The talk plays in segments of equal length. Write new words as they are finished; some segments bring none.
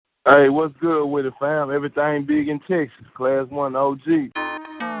Hey, what's good with it, fam? Everything big in Texas. Class 1 OG.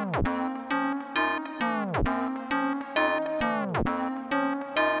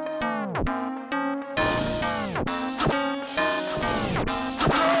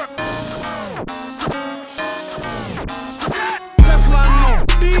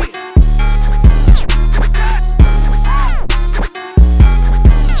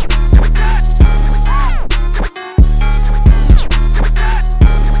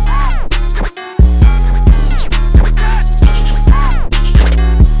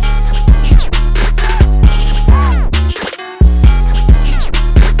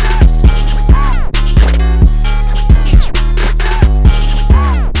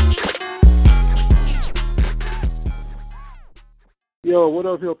 Yo, what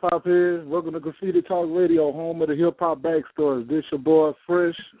up, hip hop heads? Welcome to Graffiti Talk Radio, home of the hip hop backstories. This your boy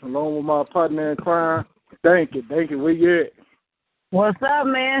Fresh, along with my partner in crime. Thank you. Where you at? What's up,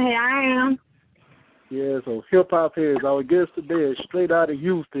 man? Here I am. Yeah, so hip hop heads. Our guest today is straight out of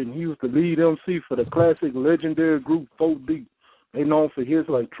Houston. He was the lead MC for the classic legendary group 4 Deep. They known for hits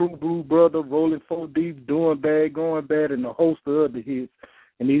like True Blue Brother, Rolling 4 Deep, Doing Bad, Going Bad, and a host of other hits.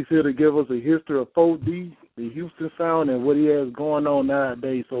 And he's here to give us a history of 4 Deep, the Houston sound, and what he has going on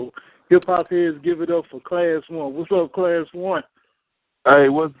nowadays. So hip hop heads, give it up for Class 1. What's up, Class 1? Hey,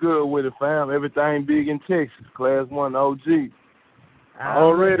 what's good with it, fam? Everything big in Texas. Class 1 OG.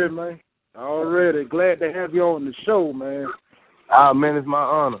 Already, man. Already. Glad to have you on the show, man. Ah, man, it's my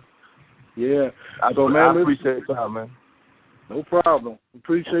honor. Yeah. I appreciate y'all, man. No problem.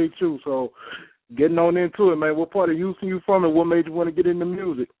 Appreciate you. So, getting on into it, man. What part of Houston you from, and what made you want to get into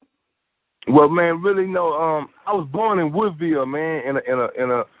music? Well, man, really, no. I was born in Woodville, man, in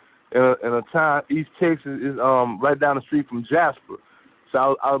a town. East Texas is right down the street from Jasper.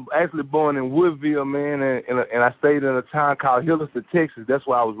 So I was actually born in Woodville, man, and I stayed in a town called Hilliston, Texas. That's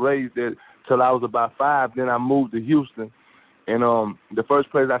where I was raised at till I was about 5. Then I moved to Houston, and the first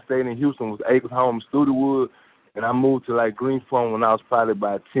place I stayed in Houston was Acres Home, Studewood, and I moved to like Greenspoint when I was probably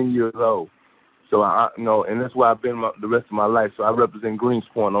about 10 years old. So and that's where I've been the rest of my life. So I represent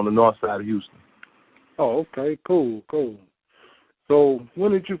Greenspoint on the north side of Houston. Oh, okay, cool. So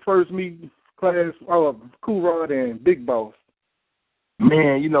when did you first meet Kool Rod and Big Boss?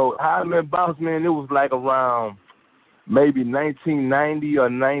 Man, how I met Boss, man, it was like around maybe 1990 or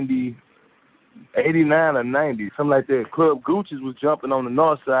 89 or 90, something like that. Club Gucci's was jumping on the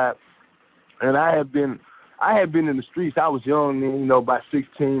north side, and I had been in the streets. I was young then, about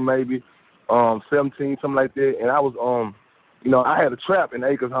 16 maybe, 17, something like that. And I was, I had a trap in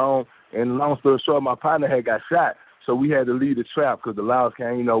Acres Home, and long story short, my partner had got shot, so we had to leave the trap because the louds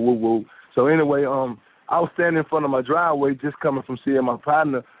came, woo woo. So anyway, I was standing in front of my driveway just coming from seeing my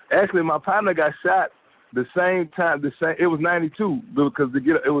partner. Actually, my partner got shot the same time. It was 92 because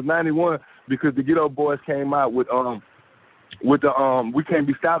it was 91 because the Ghetto Boys came out with the We Can't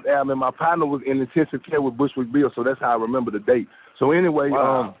Be Stopped album, and my partner was in intensive care with Bushwick Bill, so that's how I remember the date. So anyway,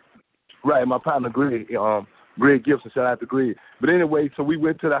 wow. Right, my partner Greg Gibson, shout out to Greg. But anyway, so we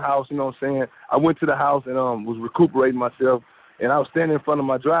went to the house, you know what I'm saying? I went to the house and was recuperating myself, and I was standing in front of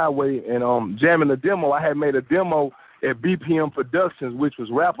my driveway and jamming a demo. I had made a demo at BPM Productions, which was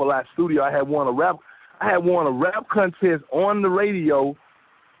Rap-A-Lot Studio. I had won a rap contest on the radio,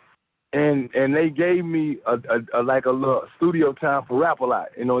 and they gave me a little studio time for Rap-A-Lot.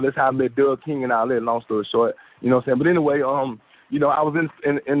 That's how I met Doug King and all that, long story short. You know what I'm saying? But anyway, I was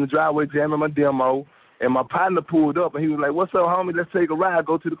in the driveway jamming my demo, and my partner pulled up, and he was like, "What's up, homie? Let's take a ride.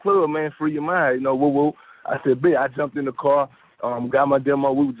 Go to the club, man. Free your mind. Woo woo." I said, "Bet." I jumped in the car, got my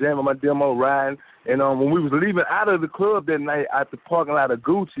demo. We were jamming my demo, riding. And when we was leaving out of the club that night at the parking lot of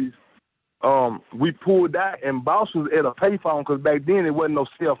Gucci's, we pulled out, and Boss was at a payphone because back then there wasn't no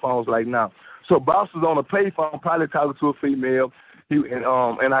cell phones like now. So Boss was on a payphone, probably talking to a female.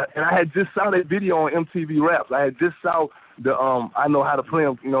 And I had just saw that video on MTV Raps. I had just saw the I Know How to Play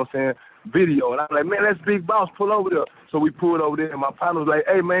 'Em, you know what I'm saying, video. And I was like, man, that's Big Boss, pull over there. So we pulled over there, and my partner was like,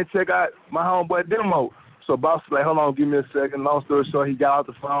 hey, man, check out my homeboy demo. So Boss was like, hold on, give me a second. Long story short, he got off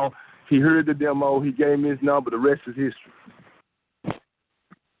the phone. He heard the demo. He gave me his number. The rest is history.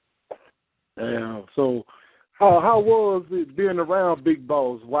 Damn. So how was it being around Big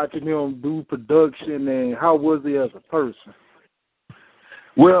Boss, watching him do production, and how was he as a person?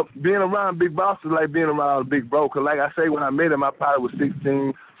 Well, being around Big Boss is like being around a big bro. Cause like I say, when I met him, I probably was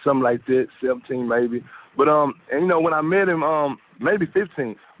 16, something like that, 17 maybe. But when I met him, maybe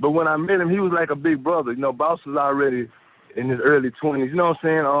 15. But when I met him, he was like a big brother. Boss was already in his early 20s. You know what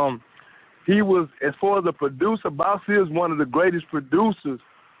I'm saying? He was, as far as a producer, Boss is one of the greatest producers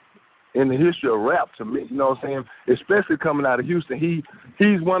in the history of rap to me. You know what I'm saying? Especially coming out of Houston,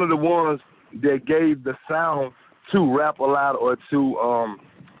 he's one of the ones that gave the sound to Rap A Lot or to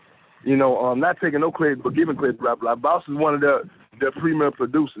not taking no credit but giving credit to Rap A Lot. Boss is one of their premier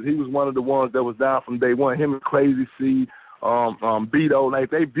producers. He was one of the ones that was down from day one. Him and Crazy C, Beto, like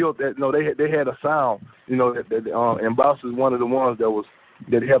they built that. They had a sound. And Boss is one of the ones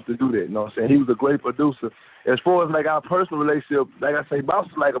that helped to do that. You know what I'm saying? He was a great producer. As far as like our personal relationship, like I say, Boss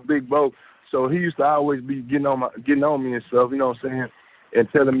is like a big bro. So he used to always be getting on me and stuff. You know what I'm saying? And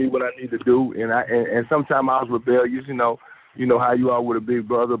telling me what I need to do. And sometimes I was rebellious. You know how you are with a big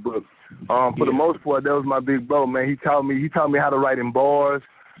brother, but. For the most part, that was my big bro, man. He taught me how to write in bars.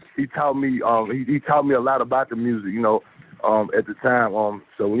 He taught me he taught me a lot about the music, at the time.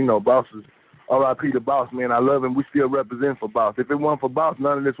 So Boss is R.I.P. to Boss, man. I love him. We still represent for Boss. If it weren't for Boss,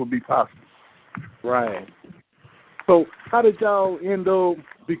 none of this would be possible. Right. So how did y'all end up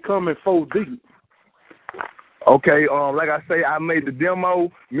becoming 4 Deep? Okay, like I say, I made the demo.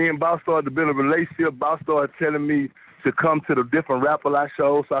 Me and Boss started to build a relationship. Boss started telling me to come to the different Rap A Lot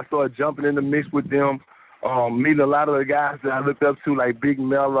shows, so I started jumping in the mix with them, meeting a lot of the guys that I looked up to, like Big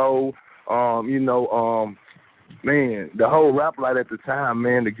Mello, man, the whole Rap A Lot at the time,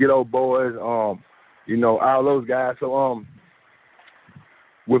 man, the Ghetto Boys, all those guys. So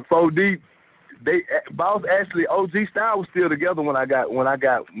with 4 Deep, Boss actually, OG Style was still together when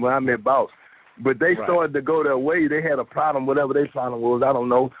I met Boss. But they started to go their way. They had a problem, whatever their problem was. I don't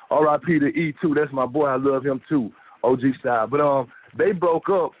know. R.I.P. to E2. That's my boy. I love him too. OG Style. But they broke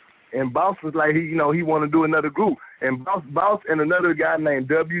up, and Boss was like, he wanted to do another group. And Boss and another guy named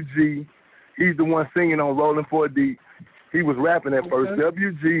WG, he's the one singing on Rolling 4 Deep. He was rapping at first.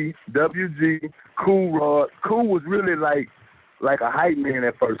 WG, Cool Rod. Cool was really like a hype man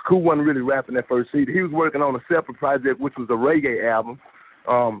at first. Cool wasn't really rapping at first either. He was working on a separate project, which was a reggae album.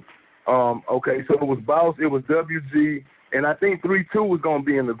 Okay, so it was Boss, it was WG, and I think 3-2 was gonna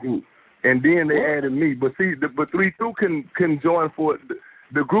be in the group. And then they added me. But see, but 3-2 couldn't join for it.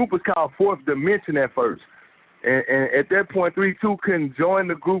 The group was called Fourth Dimension at first. And at that point, 3-2 couldn't join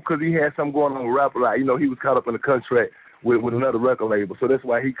the group because he had something going on with Rap A Lot. He was caught up in a contract with another record label, so that's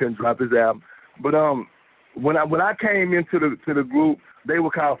why he couldn't drop his album. But when I came into the group, they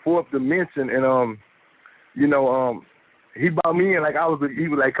were called Fourth Dimension, and he brought me in he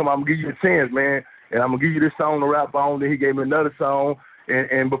was like, come on, I'm gonna give you a chance, man, and I'm gonna give you this song to rap on. Then he gave me another song.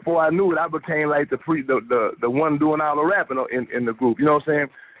 And before I knew it, I became like the one doing all the rapping in the group. You know what I'm saying?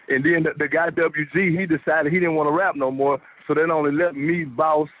 And then the guy WG, he decided he didn't want to rap no more, so they only left me,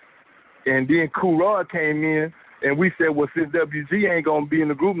 Boss, and then Cool Rod came in, and we said, well, since WG ain't gonna be in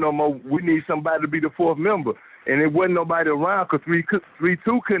the group no more, we need somebody to be the fourth member. And it wasn't nobody around because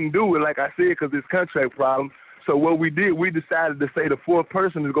 3-2 couldn't do it, like I said, because it's contract problem. So what we did, we decided to say the fourth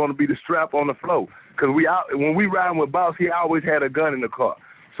person is going to be the strap on the floor. Because when we riding with Boss, he always had a gun in the car.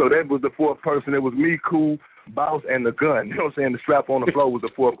 So that was the fourth person. It was me, Cool, Boss, and the gun. You know what I'm saying? The strap on the floor was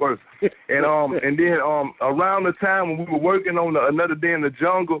the fourth person. And then around the time when we were working on Another Day in the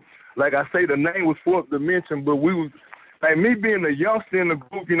Jungle, like I say, the name was Fourth Dimension, but we was, like me being a youngster in the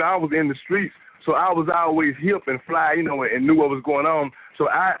group, I was in the streets, so I was always hip and fly, and knew what was going on. So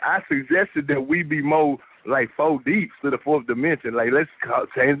I suggested that we be more like 4 Deep to the Fourth Dimension. Like, let's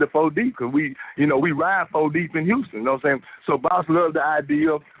change the 4 Deep because we ride 4 Deep in Houston. You know what I'm saying? So Boss loved the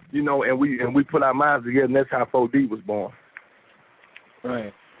idea, and we put our minds together, and that's how 4 Deep was born.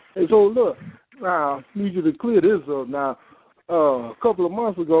 Right. And so look, now I need you to clear this up. Now, a couple of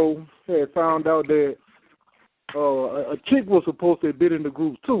months ago, I had found out that a chick was supposed to have been in the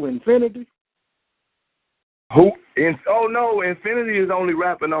group too, Infinity. Who? Oh no, Infinity is only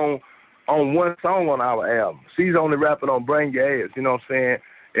rapping on one song on our album. She's only rapping on Bring Your Ass, you know what I'm saying?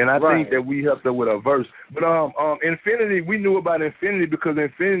 And I think that we helped her with a verse. But Infinity, we knew about Infinity because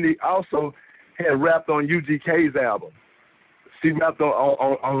Infinity also had rapped on UGK's album. She rapped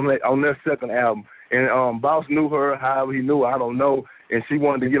on their second album. And Boss knew her, however he knew her, I don't know. And she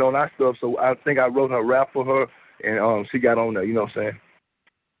wanted to get on our stuff, so I think I wrote her rap for her, and she got on there, you know what I'm saying?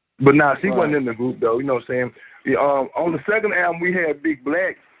 But nah, she wasn't in the group, though, you know what I'm saying? On the second album, we had Big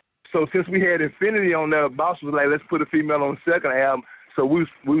Black. So since we had Infinity on there, Boss was like, let's put a female on the second album. So we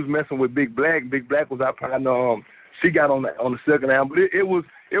was messing with Big Black. Big Black was our partner. She got on the second album. But it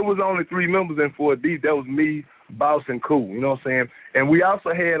was only 3 members in 4 Deep. That was me, Boss, and Cool. You know what I'm saying? And we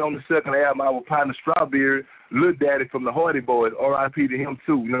also had on the second album our partner Strawberry, Lil Daddy from the Hardy Boys. R.I.P. to him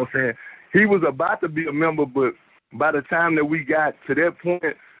too. You know what I'm saying? He was about to be a member, but by the time that we got to that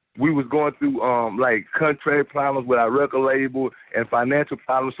point, we was going through like contract problems with our record label and financial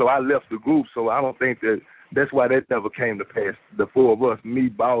problems. So I left the group. So I don't think that's why that never came to pass. The 4 of us, me,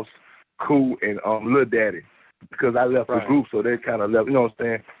 Boss, Cool, and Lil Daddy, because I left the group, so they kind of left. You know what I'm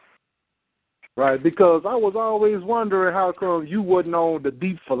saying? Right, because I was always wondering how come you wasn't on the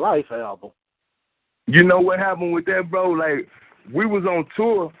Deep for Life album. You know what happened with that, bro? Like, we was on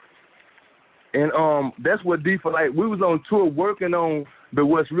tour, and that's what Deep for Life. We was on tour working on the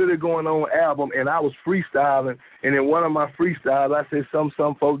What's Really Going On album, and I was freestyling, and in one of my freestyles, I said some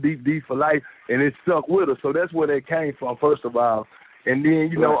for Deep for Life, and it stuck with us. So that's where that came from, first of all. And then,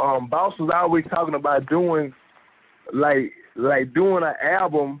 you know, Boss was always talking about doing, like doing an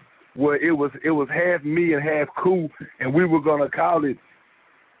album where it was half me and half Cool, and we were gonna call it.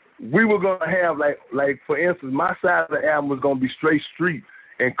 We were gonna have like for instance, my side of the album was gonna be straight street,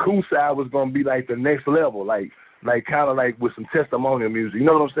 and Cool side was gonna be like the next level, like kind of like with some testimonial music. You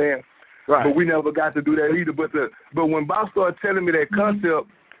know what I'm saying? Right. But we never got to do that either. But when Boss started telling me that concept,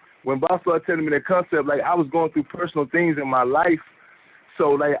 like I was going through personal things in my life.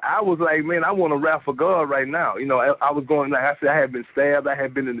 So, like, I was like, man, I want to rap for God right now. You know, I was going, like I said, I had been stabbed. I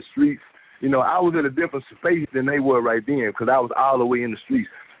had been in the streets. You know, I was in a different space than they were right then because I was all the way in the streets.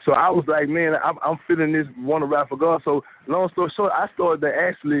 So I was like, man, I'm feeling this, want to rap for God. So, long story short, I started to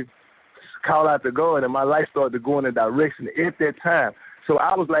actually call out to God, and my life started to go in a direction at that time. So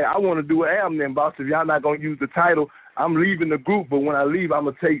I was like, I want to do an album then, boss. If y'all not going to use the title, I'm leaving the group. But when I leave, I'm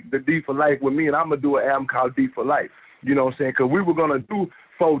going to take the D for Life with me, and I'm going to do an album called D for Life. You know what I'm saying? Because we were going to do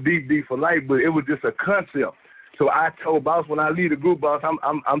 4 D for Life, but it was just a concept. So I told Boss, when I leave the group, Boss,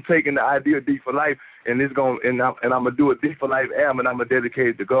 I'm taking the idea of D for Life, and I'm gonna do a D for Life album, and I'm gonna dedicate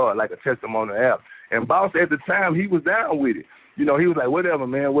it to God like a testimonial album. And Boss at the time, he was down with it. You know, he was like, whatever,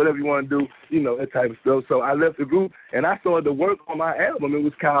 man, whatever you want to do, you know, that type of stuff. So I left the group, and I started to work on my album. It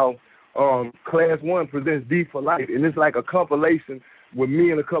was called Class 1 Presents D for Life, and it's like a compilation with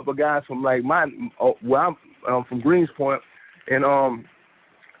me and a couple of guys from like where I'm from Greenspoint, and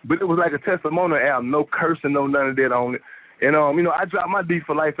but it was like a testimonial album, no cursing, no none of that on it. And you know, I dropped my D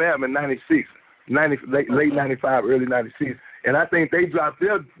for Life album in '96, late '95, early '96, and I think they dropped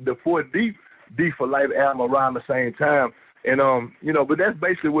the 4 D for Life album around the same time. And you know, but that's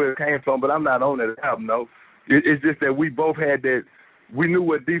basically where it came from. But I'm not on that album, no. It's just that we both had that. We knew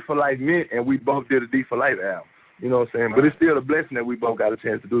what D for Life meant, and we both did a D for Life album. You know what I'm saying? But it's still a blessing that we both got a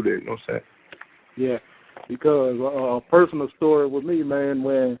chance to do that. You know what I'm saying? Yeah, because a personal story with me,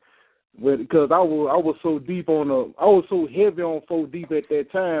 man, because I was so deep I was so heavy on 4 Deep at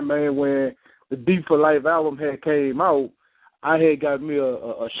that time, man. When the D for Life album had came out, I had got me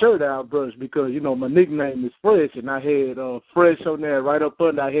a shirt out brush because, you know, my nickname is Fresh, and I had Fresh on there right up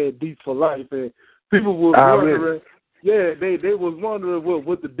under. I had D for Life, and people were wondering. Really? Yeah, they was wondering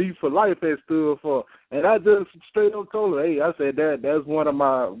what the D for Life had stood for, and I just straight up told her, hey, I said that's one of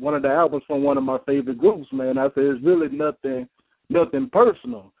the albums from one of my favorite groups, man. I said it's really nothing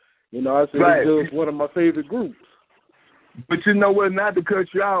personal, you know. I said It's just one of my favorite groups. But you know what? Not to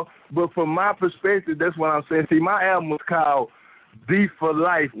cut you out, but from my perspective, that's what I'm saying. See, my album was called D for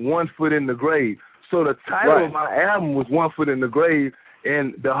Life, 1 Foot in the Grave. So the title of my album was 1 Foot in the Grave,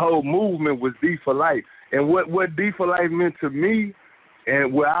 and the whole movement was D for Life. And what D for Life meant to me,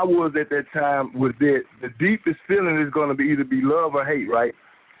 and where I was at that time, was that the deepest feeling is going to be either be love or hate, right?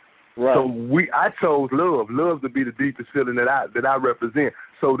 Right. So I chose love to be the deepest feeling that I represent.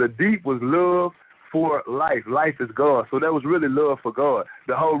 So the deep was love for life. Life is God. So that was really love for God.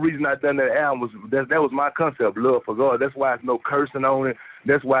 The whole reason I done that album was that was my concept, love for God. That's why it's no cursing on it.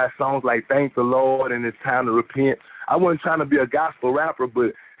 That's why it songs like Thank the Lord and It's Time to Repent. I wasn't trying to be a gospel rapper,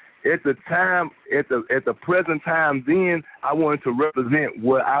 but at the time, at the present time then, I wanted to represent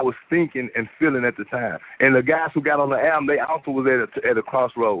what I was thinking and feeling at the time. And the guys who got on the album, they also was at a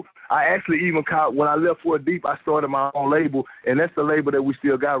crossroads. I actually even caught, when I left 4 Deep, I started my own label, and that's the label that we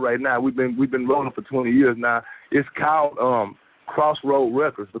still got right now. We've been rolling for 20 years now. It's called Crossroad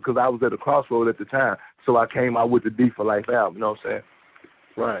Records because I was at a crossroad at the time. So I came out with the D for Life album, you know what I'm saying?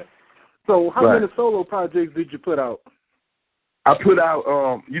 Right. So how many solo projects did you put out? I put out,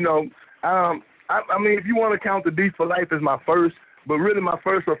 I mean, if you want to count the D for Life as my first, but really my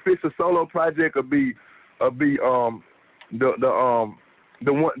first official solo project would be the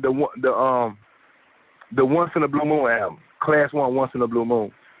Once in a Blue Moon album, Class 1 Once in a Blue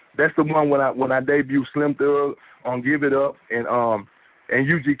Moon. That's the one when I debuted Slim Thug on Give It Up and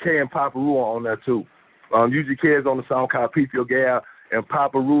UGK and Papa Roo on there too. UGK is on the song called Peep Your Gal, and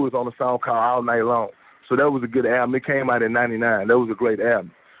Papa Roo is on the song called All Night Long. So that was a good album. It came out in '99. That was a great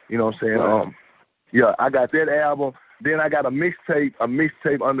album. You know what I'm saying? Right. Yeah, I got that album. Then I got a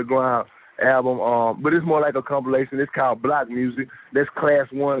mixtape underground album. But it's more like a compilation. It's called Block Music. That's Class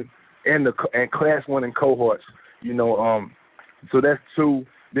 1 and Class 1 and cohorts. You know, so that's 2.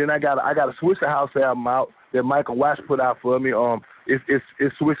 Then I got a Swishahouse album out that Michael Watts put out for me. It's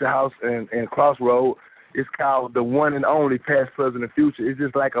Swishahouse and Crossroad. It's called The One and Only Past, Present, and Future. It's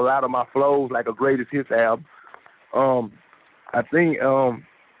just like a lot of my flows, like a greatest hits album. I think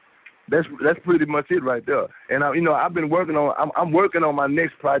that's pretty much it right there. And I've been working on. I'm working on my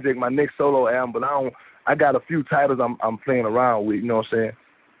next project, my next solo album. But I got a few titles I'm playing around with. You know what I'm saying?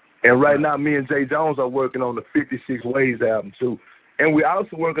 And right now, me and Jay Jones are working on the 56 Ways album too. And we're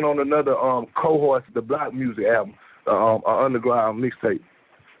also working on another Cohorts, the Block Music album, an underground mixtape.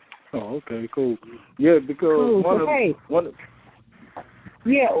 Oh, okay, cool. Yeah, because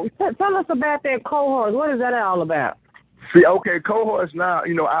tell us about that Cohorts. What is that all about? See, okay, Cohorts now,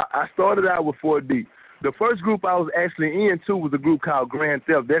 I started out with 4 Deep. The first group I was actually in, too, was a group called Grand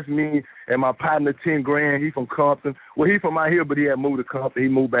Theft. That's me and my partner, 10 Grand. He from Compton. Well, he from out here, but he had moved to Compton. He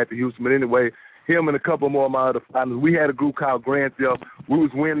moved back to Houston. But anyway, him and a couple more of my other partners, we had a group called Grand Theft. We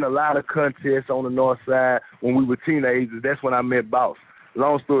was winning a lot of contests on the north side when we were teenagers. That's when I met Boss.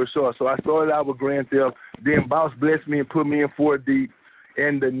 Long story short, so I started out with Grand Theft. Then Boss blessed me and put me in 4 Deep.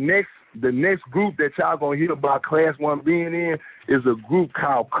 And the next group that y'all gonna hear about Class 1 being in is a group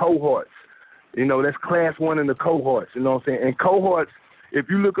called Cohorts. That's Class 1 in the Cohorts. You know what I'm saying? And Cohorts, if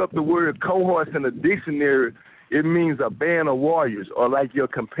you look up the word Cohorts in the dictionary, it means a band of warriors or like your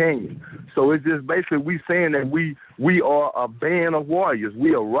companion. So it's just basically we saying that we are a band of warriors.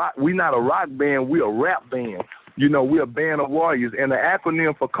 We not a rock band, we a rap band. We're a band of warriors. And the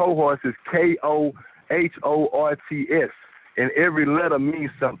acronym for Cohorts is KOHORTS. And every letter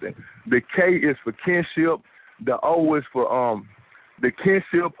means something. The K is for kinship. The O is for the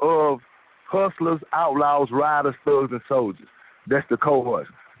kinship of hustlers, outlaws, riders, thugs, and soldiers. That's the Cohorts.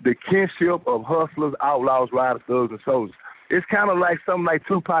 The kinship of hustlers, outlaws, riders, thugs, and soldiers. It's kind of like something like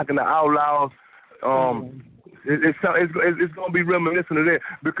Tupac and the Outlaws. It's going to be reminiscent of that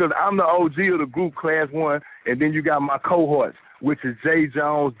because I'm the OG of the group Class 1, and then you got my Cohorts, which is Jay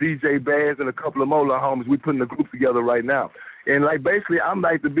Jones, DJ Baz, and a couple of more little homies. We putting the group together right now. And, basically, I'm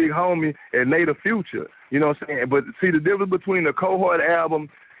like the big homie and Native Future. You know what I'm saying? But, see, the difference between a Cohort album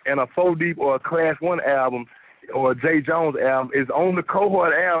and a 4 Deep or a Class 1 album or a Jay Jones album is on the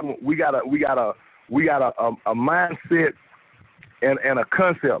Cohort album, we got a mindset and a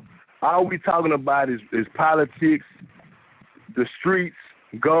concept. All we talking about is politics, the streets,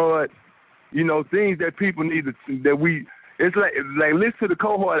 God, things that people need it's like listen to the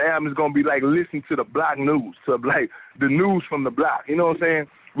Cohort album is gonna be like listening to the block news, to like the news from the block. You know what I'm saying?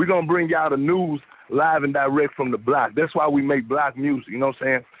 We're gonna bring y'all the news live and direct from the block. That's why we make block music, you know what I'm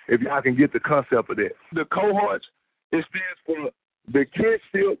saying? If y'all can get the concept of that. The Cohorts, it stands for the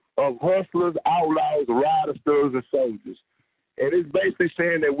kinship of hustlers, outlaws, riders, thugs, and soldiers. And it's basically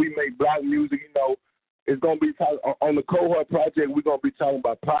saying that we make block music, it's going to be on the Cohort project, we're going to be talking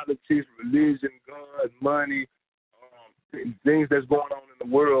about politics, religion, God, money, things that's going on in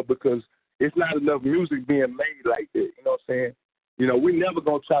the world because it's not enough music being made like that, you know what I'm saying? We never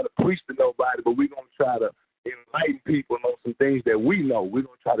going to try to preach to nobody, but we're going to try to enlighten people on some things that we know. We're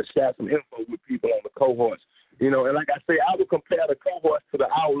going to try to share some info with people on the Cohorts. And like I say, I would compare the Cohorts to the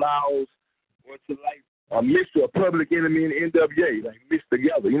Outlaws or to like a mixture of Public Enemy and NWA, like mixed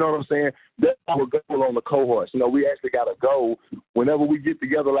together. You know what I'm saying? That's our goal on the Cohorts. We actually got a goal whenever we get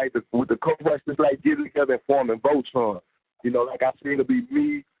together like with the Cohorts, it's like getting together and forming Voltron. Like I said, it'll be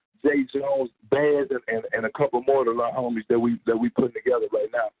me, Jay Jones, Baz, and a couple more of our homies that we putting together right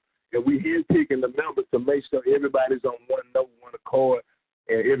now. And we handpicking the members to make sure everybody's on one note, one accord,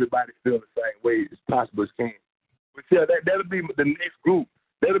 and everybody feel the same way as possible as can. But yeah, that'll be the next group.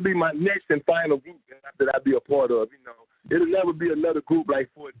 That'll be my next and final group that I'll be a part of. It'll never be another group like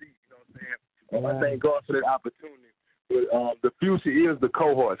 4 Deep. You know what I'm saying? I thank God for that opportunity. But the future is the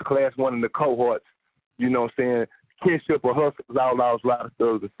Cohorts, Class 1 and the Cohorts. You know what I'm saying? Kinship of hustlers, outlaws, riders,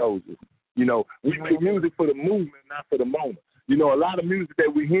 thugs, and soldiers. We make music for the movement, not for the moment. A lot of music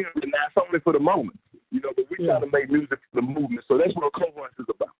that we hear is not only for the moment. But we try to make music for the movement. So that's what Cohorts is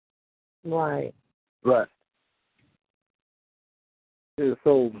about. Right. Right. Yeah,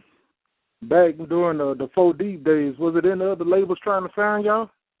 so back during the 4 Deep days, was it any other labels trying to sign y'all?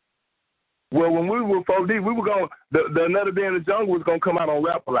 Well, when we were 4 Deep, we were going. The Another Day in the Jungle was going to come out on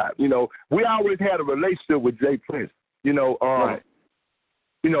Rap A Lot. We always had a relationship with Jay Prince. Right.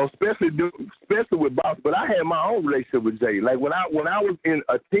 Especially with Boss. But I had my own relationship with Jay. Like when I was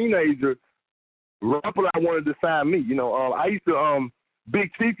a teenager, Rap A Lot wanted to sign me. I used to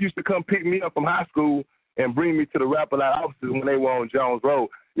Big Chief used to come pick me up from high school and bring me to the Rap A Lot offices when they were on Jones Road.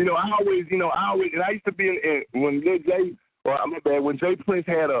 I always, and I used to be when Jay Prince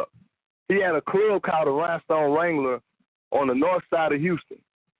had a club called the Rhinestone Wrangler on the north side of Houston.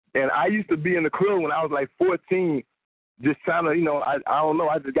 And I used to be in the club when I was like 14, just trying to, I don't know,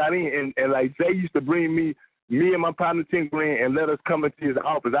 I just got in. And like Jay used to bring me and my partner Tinker in and let us come into his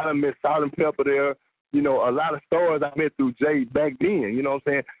office. I done met Salt and Pepper there. A lot of stars I met through Jay back then, you know what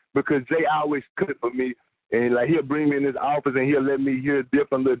I'm saying? Because Jay always cooked for me. And like he'll bring me in his office and he'll let me hear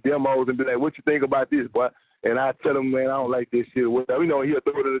different little demos and be like, what you think about this, boy? And I tell him, man, I don't like this shit. He'll throw it in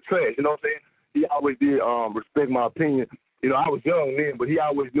the trash, you know what I'm saying? He always did respect my opinion. I was young then, but he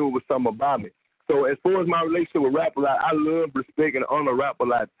always knew it was something about me. So as far as my relationship with Rap-A-Lot, I love, respect, and honor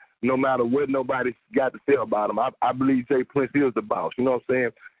Rap-A-Lot no matter what nobody got to say about him. I believe Jay Prince is the boss, you know what I'm saying?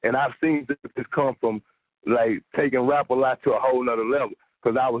 And I've seen this come from, like, taking Rap-A-Lot to a whole nother level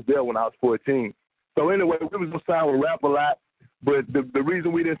because I was there when I was 14. So anyway, we was going to sign with Rap-A-Lot, but the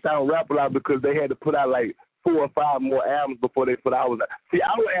reason we didn't sign with Rap-A-Lot because they had to put out, like, 4 or 5 more albums before they put ours out. See,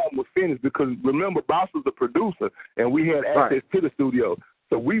 our album was finished because, remember, Boss was the producer, and we had access to the studio.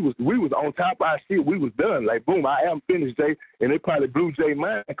 So we was on top of our shit. We was done. Like, boom, our album finished, Jay, and they probably blew Jay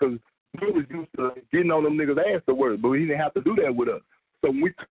mind because we was used to getting on them niggas' ass to work, but he didn't have to do that with us. So when we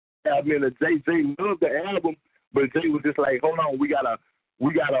took the album in, Jay loved the album, but Jay was just like, hold on, we got a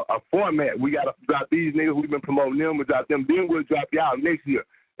format. We got to drop these niggas. We've been promoting them. We drop them. Then we'll drop y'all next year.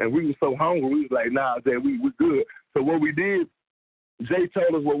 And we were so hungry, we was like, nah, Jay, we good. So what we did, Jay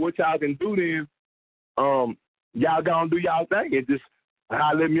told us, well, what y'all can do then, y'all gonna do y'all thing and just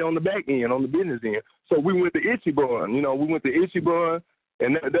holler at me on the back end, on the business end. So we went to Ichiban,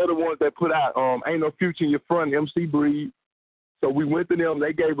 and they're the ones that put out Ain't No Future in Your Front, MC Breed. So we went to them,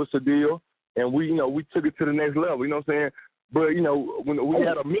 they gave us a deal, and we took it to the next level, you know what I'm saying? But, when we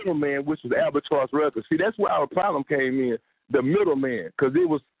had a middleman, which was Albatross Records, see, that's where our problem came in, the middleman, because it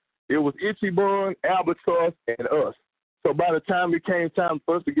was Ichiban, Albatross, and us. So by the time it came time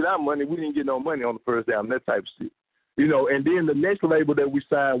for us to get our money, we didn't get no money on the first album, that type of shit. And then the next label that we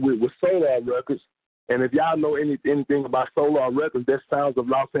signed with was Solar Records. And if y'all know anything about Solar Records, that's Sounds of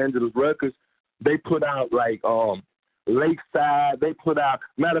Los Angeles Records. They put out, like, Lakeside. They put out,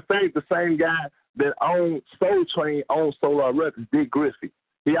 matter of fact, the same guy that owned Soul Train owns Solar Records, Dick Griffey.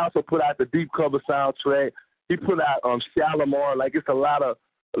 He also put out the Deep Cover soundtrack. He put out Shalimar. Like, it's a lot of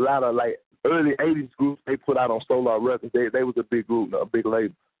like early 80s groups they put out on Solar Records. They was a big group, a big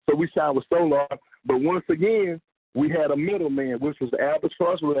label. So we signed with Solar. But once again, we had a middleman, which was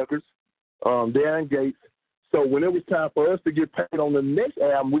Albatross Records, Darren Gates. So when it was time for us to get paid on the next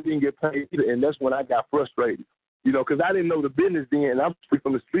album, we didn't get paid either, and that's when I got frustrated. Because I didn't know the business then, and I'm straight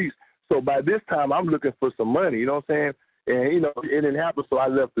from the streets. So by this time, I'm looking for some money, you know what I'm saying? And, it didn't happen, so I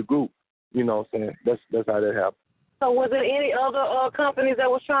left the group. You know what I'm saying? That's how that happened. So was there any other companies that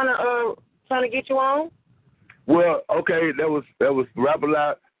was trying to get you on? Well, okay, that was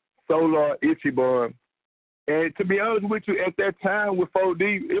Rap-A-Lot, Solar, Ichiban. And to be honest with you, at that time with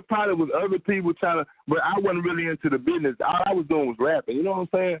 4D, it probably was other people trying to, but I wasn't really into the business. All I was doing was rapping. You know what I'm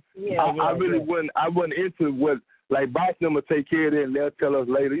saying? Yeah, I really wasn't. I wasn't into what, like, Boss them will take care of it and they'll tell us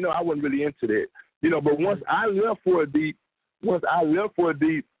later. I wasn't really into that. But once I left for a deep,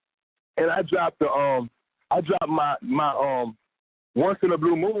 and I dropped my Once in a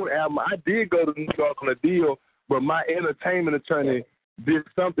Blue Moon album, I did go to New York on a deal, but my entertainment attorney did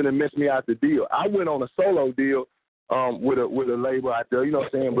something that messed me out the deal. I went on a solo deal with a label out there, you know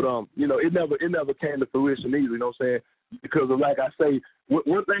what I'm saying? But it never came to fruition either, you know what I'm saying? Because of, like I say,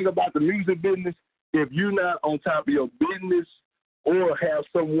 one thing about the music business, if you're not on top of your business or have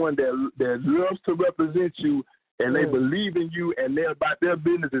someone that loves to represent you and they believe in you and they're about their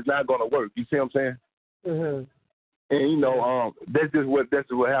business, it's not gonna work. You see what I'm saying? Mhm. And that's just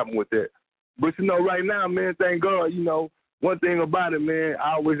what happened with that. But right now, man, thank God, one thing about it, man,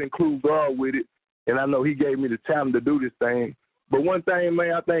 I always include God with it, and I know He gave me the talent to do this thing. But one thing,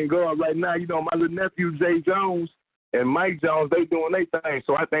 man, I thank God right now. My little nephew Jay Jones and Mike Jones, they doing their thing.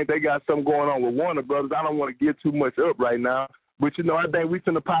 So I think they got something going on with Warner Brothers. I don't want to get too much up right now, but I think we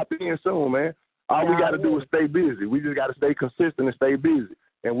finna pop in soon, man. All we got to do is stay busy. We just got to stay consistent and stay busy,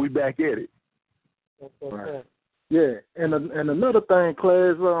 and we back at it. Right. Yeah, and another thing,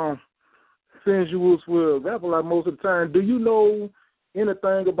 Class, since you was with Rap-A-Lot most of the time, do you know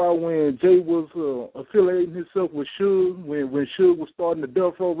anything about when Jay was affiliating himself with Suge, when Suge was starting the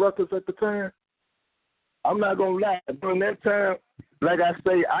Death Row Records at the time? I'm not going to lie. During that time, like I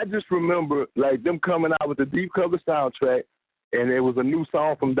say, I just remember, like, them coming out with the Deep Cover soundtrack, and there was a new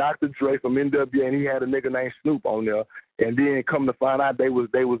song from Dr. Dre from NWA, and he had a nigga named Snoop on there. And then come to find out they was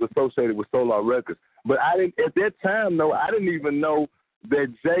associated with Solar Records. But at that time, though, I didn't even know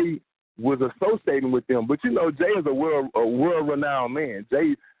that Jay was associating with them. But Jay is a world-renowned man.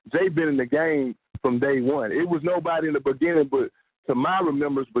 Jay been in the game from day one. It was nobody in the beginning, but to my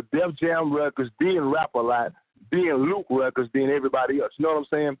remembrance, but Def Jam Records, then Rap-A-Lot, then Luke Records, then everybody else. You know what I'm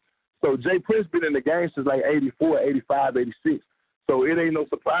saying? So Jay Prince been in the game since like 84, 85, 86. So it ain't no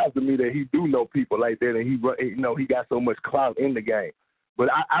surprise to me that he do know people like that, and he got so much clout in the game. But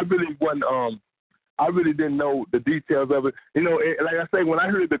I really wasn't I really didn't know the details of it. You know, like I say, when I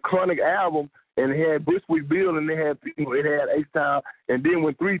heard the Chronic album and it had Bushwick Bill and it had H-Town, and then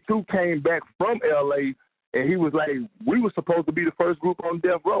when 3-2 came back from L.A., and he was like, we were supposed to be the first group on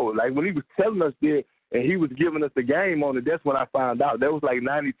Death Row. Like when he was telling us that and he was giving us the game on it, that's when I found out. That was like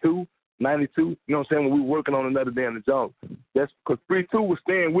 92, you know what I'm saying, when we were working on Another Day in the Jungle. That's because 3-2 was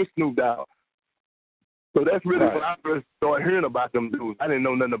staying with Snoop Dogg. So that's really when I first started hearing about them dudes. I didn't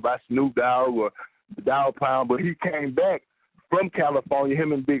know nothing about Snoop Dogg or Dogg Pound, but he came back from California,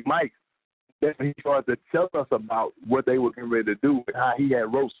 him and Big Mike. That's when he started to tell us about what they were getting ready to do, and how he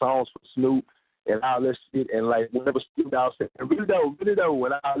had wrote songs for Snoop and all that shit, and like whatever Snoop Dogg said, really though,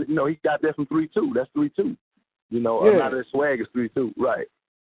 and he got that from 3-2. That's 3-2. You know, a lot of that swag is 3-2, right?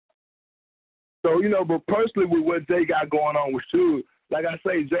 So, you know, but personally with what Jay got going on with Suge, like I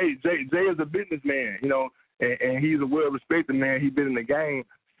say, Jay is a businessman, you know, and he's a well-respected man. He's been in the game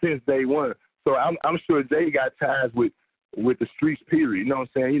since day one. So I'm sure Jay got ties with the streets, period. You know what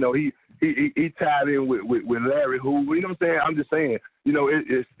I'm saying? You know, he tied in with Larry Hoover. You know what I'm saying? I'm just saying, you know,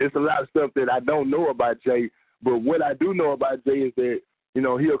 it's a lot of stuff that I don't know about Jay, but what I do know about Jay is that, you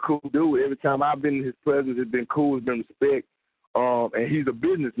know, he a cool dude. Every time I've been in his presence, it's been cool, it's been respect. And he's a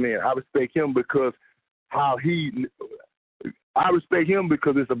businessman. I respect him because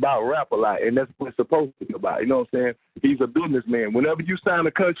it's about rap a lot, and that's what it's supposed to be about. You know what I'm saying? He's a businessman. Whenever you sign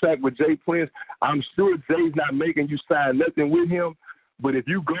a contract with Jay Prince, I'm sure Jay's not making you sign nothing with him, but if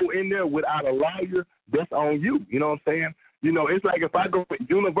you go in there without a lawyer, that's on you. You know what I'm saying? You know, it's like if I go with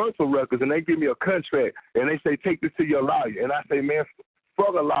Universal Records and they give me a contract and they say, take this to your lawyer, and I say, man, fuck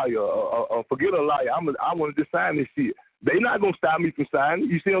a lawyer or forget a lawyer. I want to just sign this shit. They not going to stop me from signing.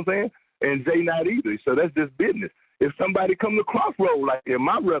 You see what I'm saying? And Jay not either. So that's just business. If somebody come to Crossroad like that,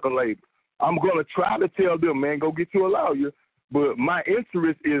 my record label, I'm going to try to tell them, man, go get you a lawyer. But my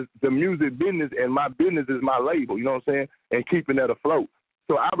interest is the music business, and my business is my label, you know what I'm saying, and keeping that afloat.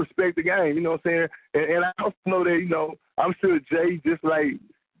 So I respect the game, you know what I'm saying? And I also know that, you know, I'm sure Jay, just like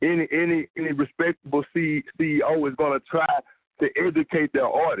any respectable CEO, is going to try to educate their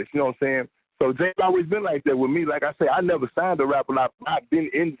artists, you know what I'm saying? So Jay's always been like that with me. Like I say, I never signed a rapper. I've been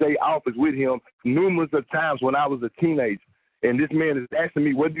in Jay's office with him numerous of times when I was a teenager. And this man is asking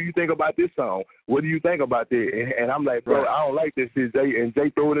me, what do you think about this song? What do you think about that? And I'm like, bro, I don't like this shit, Jay. And Jay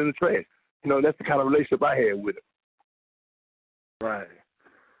throw it in the trash. You know, that's the kind of relationship I had with him.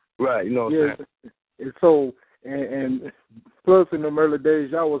 Right, you know what I'm saying? And so, and plus in the early days,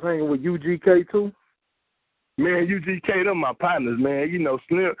 y'all was hanging with UGK too? Man, UGK, them my partners, man. You know,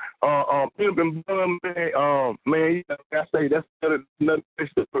 Slim, Pimp and Bun, man, you know, like I say, that's another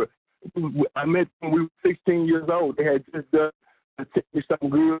story. I met them when we were 16 years old. They had just done Tell Me Something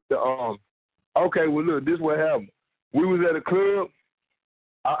Good. Okay, well, look, this is what happened. We was at a club.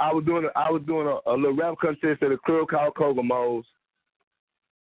 I was doing a little rap contest at a club called Kokomo's.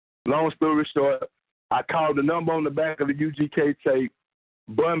 Long story short, I called the number on the back of the UGK tape.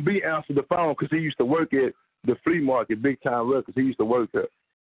 Bun B answered the phone because he used to work at the flea market, Big Time Records. He used to work there.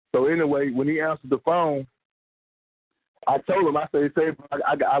 So anyway, when he answered the phone, I told him, I said,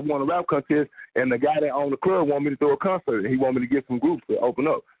 I won a rap contest, and the guy that owned the club wanted me to throw a concert, and he wanted me to get some groups to open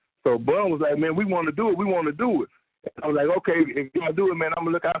up. So Bun was like, man, we want to do it. And I was like, okay, if y'all do it, man, I'm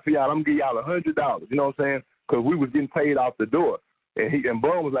going to look out for y'all. I'm going to give y'all $100, you know what I'm saying? Because we was getting paid off the door. And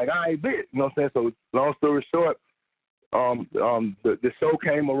Bun was like, I ain't bit, you know what I'm saying? So long story short, the show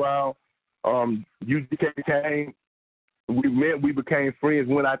came around. UGK came, we met, we became friends,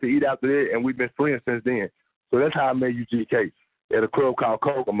 went out to eat after that, and we've been friends since then. So that's how I met UGK at a club called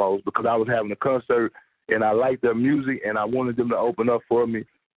Kokomo's, because I was having a concert and I liked their music and I wanted them to open up for me,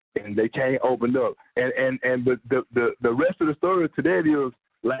 and they came opened up. And the rest of the story to that is,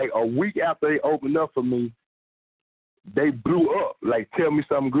 like a week after they opened up for me, they blew up. Like Tell Me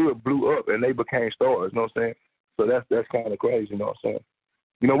Something Good blew up and they became stars, you know what I'm saying? So that's kind of crazy, you know what I'm saying?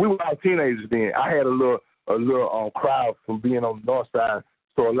 You know, we were all teenagers then. I had a little crowd from being on the north side,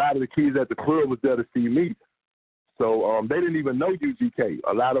 so a lot of the kids at the club was there to see me. So they didn't even know UGK.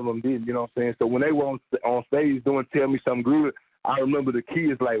 A lot of them didn't, you know what I'm saying? So when they were on stage doing Tell Me Something Good, I remember the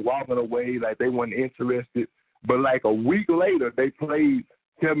kids, like, walking away, like they weren't interested. But, like, a week later, they played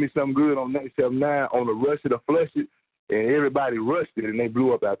Tell Me Something Good on 979 on the Rush It or Flush It, and everybody rushed it, and they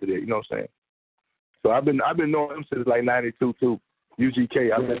blew up after that, you know what I'm saying? So I've been knowing them since, like, 92, too.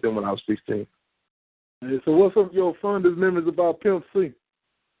 UGK, I met them when I was 16. Hey, so what's some of your fondest memories about Pimp C?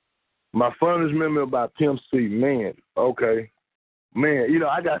 My fondest memory about Pimp C, man. Okay. Man, you know,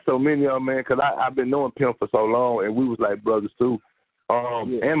 I got so many of them, man, because I've been knowing Pimp for so long, and we was like brothers, too.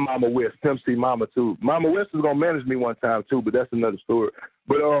 And Mama West, Pimp C Mama, too. Mama West was going to manage me one time, too, but that's another story.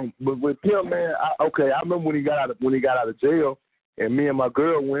 But with Pimp, man, I remember when he got out of jail, and me and my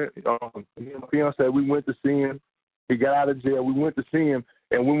girl went, me and my fiance, we went to see him. He got out of jail. We went to see him,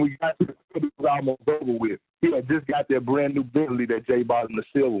 and when we got to the club, it was almost over with. He had just got that brand new Bentley that Jay bought him, the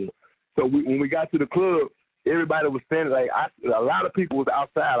silver one. So when we got to the club, everybody was standing, a lot of people was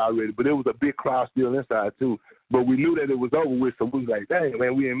outside already, but there was a big crowd still inside, too. But we knew that it was over with, so we was like, dang,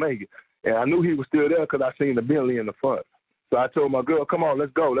 man, we didn't make it. And I knew he was still there because I seen the Bentley in the front. So I told my girl, come on,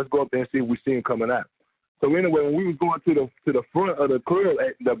 let's go. Let's go up there and see if we see him coming out. So anyway, when we was going to the front of the club,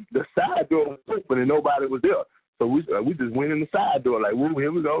 the side door was open and nobody was there. So we just went in the side door, like, woo,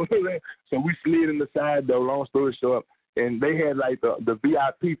 here we go. So we slid in the side door, long story short, and they had, like, the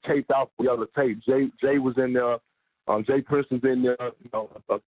VIP taped off the other tape. Jay was in there. Jay Prince was in there, you know,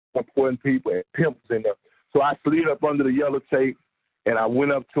 important people, and Pimp was in there. So I slid up under the yellow tape, and I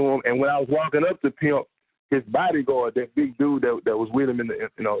went up to him. And when I was walking up to Pimp, his bodyguard, that big dude that was with him,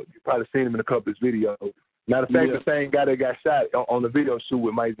 you probably seen him in a couple of his videos. Matter of fact, the same guy that got shot on the video shoot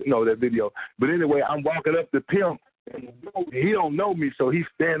with Mike, that video. But anyway, I'm walking up to Pimp, and he don't know me, so he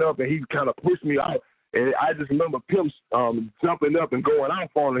stand up, and he kind of pushed me out. And I just remember Pimp jumping up and going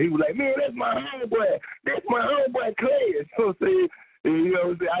off on him. He was like, man, that's my homeboy. That's my homeboy, Clay. So I'm saying, you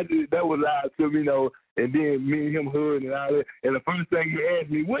know, that was loud to me, you know. And then me and him hugged and all that. And the first thing he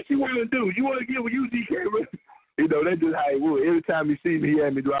asked me, what you want to do? You want to get with UGK Ruckus? You know, that's just how it was. Every time he see me, he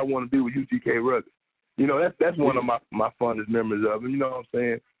asked me, do I want to be with UGK Ruckus? You know, that's one of my fondest memories of him. You know what I'm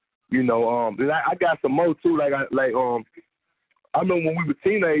saying? You know, and I got some more too. I remember when we were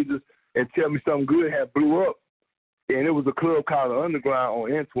teenagers and Tell Me Something Good had blew up, and it was a club called the Underground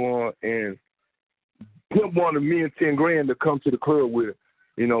on Antoine, and Pimp wanted me and 10 Grand to come to the club with him.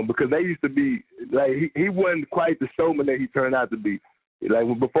 You know, because they used to be, like, he wasn't quite the showman that he turned out to be. Like,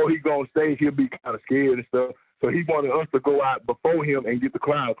 before he go on stage, he'll be kind of scared and stuff. So he wanted us to go out before him and get the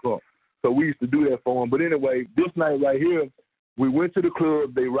crowd crunk. So we used to do that for him. But anyway, this night right here, we went to the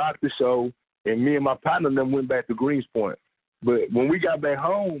club, they rocked the show, and me and my partner then went back to Greenspoint. But when we got back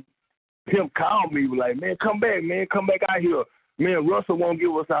home, Pimp called me, like, man, come back out here. Man, Russell won't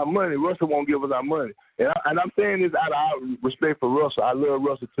give us our money. And I'm saying this out of respect for Russell. I love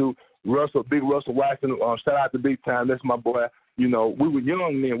Russell, too. Big Russell Watson, shout out to Big Time. That's my boy. You know, we were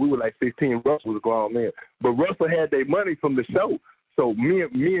young then. We were like 15. Russell was a grown man. But Russell had their money from the show. So me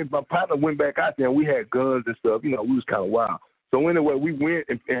and my partner went back out there, and we had guns and stuff. You know, we was kind of wild. So anyway, we went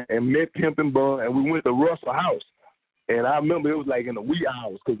and met Pimp and Bun, and we went to Russell's house. And I remember it was like in the wee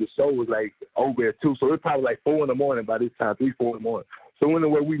hours because the show was like over at 2. So it was probably like 4 in the morning by this time, 3, 4 in the morning. So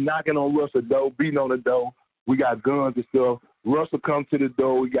anyway, we knocking on Russell's door, beating on the door. We got guns and stuff. Russell come to the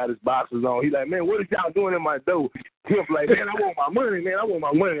door. He got his boxers on. He like, man, what is y'all doing in my door? Pimp like, man, I want my money, man. I want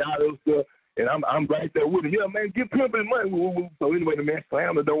my money, all those stuff. And I'm right there with him. Yeah, man, give Pimp his money. So anyway, the man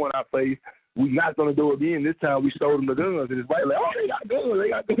slammed the door in our face. We knocked on the door again. This time we showed him the guns. And his wife like, oh, they got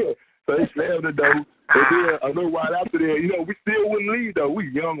guns. So they slammed the door. And then a little while after that, you know, we still wouldn't leave, though. We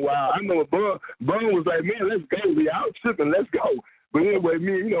young, wild. I know Bun was like, man, let's go. I was tripping, let's go. But anyway,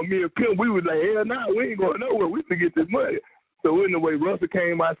 me and Pimp, we was like, hell nah, we ain't going nowhere. We can get this money. So anyway, Russell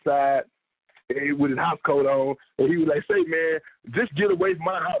came outside with his house coat on, and he was like, say, man, just get away from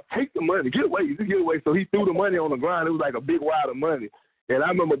my house. Take the money. Get away. Just get away. So he threw the money on the ground. It was like a big wad of money. And I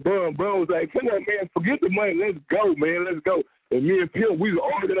remember Bun was like, come on, man, forget the money. Let's go, man. Let's go. And me and Pimp, we were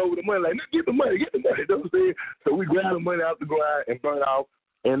arguing over the money. Like, get the money. You know what I'm saying? So we grabbed the money out the ground and burned off.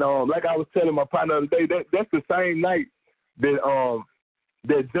 And like I was telling my partner the other day, that's the same night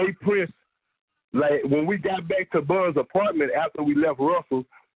that Jay Prince, like, when we got back to Bun's apartment after we left Russell,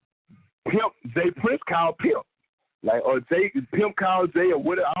 Jay Prince called Pimp. Like, or Pimp called Jay or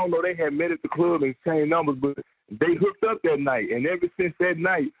whatever. I don't know. They had met at the club and changed numbers, but they hooked up that night. And ever since that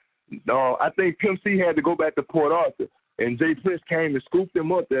night, I think Pimp C had to go back to Port Arthur. And Jay Prince came and scooped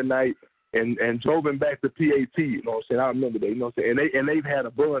him up that night and drove him back to PAT. You know what I'm saying? I remember that. You know what I'm saying? And they've had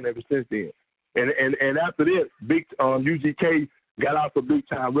a bun ever since then. And after that, big UGK got out for Big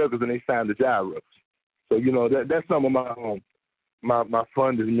Time Records and they signed the Jive Records. So you know that's some of my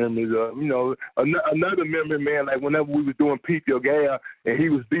fondest memories. You know, another memory, man. Like whenever we was doing Peep Your Gal and he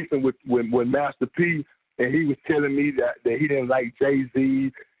was beefing with Master P, and he was telling me that he didn't like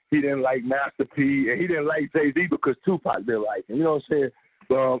Jay-Z. He didn't like Master P, and he didn't like Jay-Z because Tupac didn't like him. You know what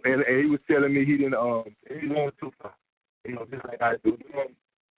I'm saying? And he was telling me he didn't want Tupac. You know, just like I do.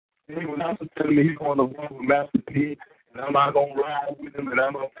 And he was also telling me he's going to work with Master P, and I'm not going to ride with him, and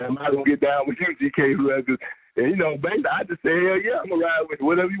I'm not going to get down with you, GK, whoever. And, you know, basically, I just say, hell yeah, I'm going to ride with you.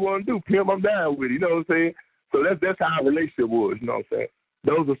 Whatever you want to do, pimp, I'm down with it. You know what I'm saying? So that's how our relationship was, you know what I'm saying?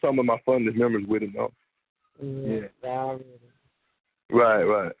 Those are some of my fondest memories with him, though. Yeah.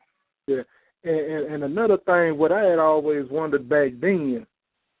 Right. Yeah. And another thing, what I had always wondered back then,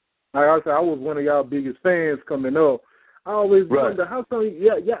 like I said, I was one of y'all biggest fans coming up. I always wondered how come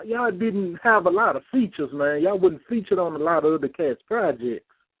y'all didn't have a lot of features, man. Y'all wasn't featured on a lot of other cats' projects.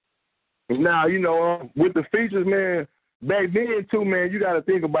 Now, you know, with the features, man, back then, too, man, you got to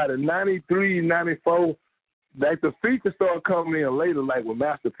think about it. 93, 94, like the features started coming in later, like with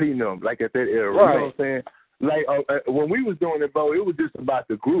Master P and them, like at that era. Right. You know what I'm saying? Like, when we was doing it, bro, it was just about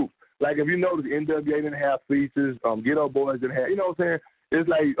the group. Like, if you notice, NWA didn't have features, Ghetto Boys didn't have, you know what I'm saying? It's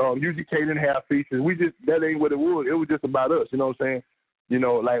like UGK didn't have features. That ain't what it was. It was just about us, you know what I'm saying? You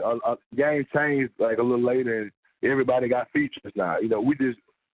know, like, a game changed, like, a little later, and everybody got features now. You know, we just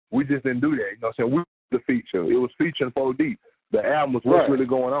didn't do that, you know what I'm saying? We were the feature. It was featuring 4 Deep. The album was what's really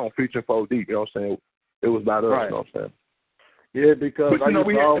going on, featuring 4 Deep, you know what I'm saying? It was about us, you know what I'm saying? Yeah, because but, you know,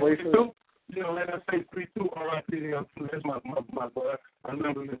 we had always you know, let us say 3-2, R.I.P. That's my boy. I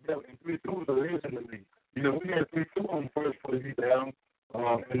remember him in 3-2 was a legend to me. You know, we had 3-2 on the first 4 Deep album,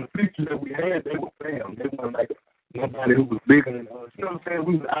 and the features that we had, they were fam. They weren't like nobody who was bigger than us. You know what I'm saying?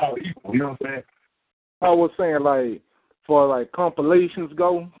 We was our equal, you know what I'm saying? I was saying, like, for, like, compilations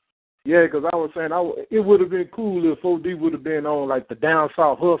go, yeah, because I was saying it would have been cool if 4D would have been on, like, the Down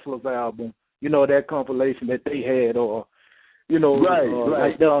South Hustlers album, you know, that compilation that they had, or, you know,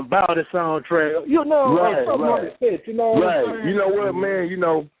 like the Bowdy soundtrack, you know, something on the set, you know what I'm saying? You know what, man,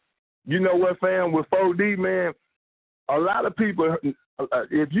 you know what, fam, with 4D, man, a lot of people,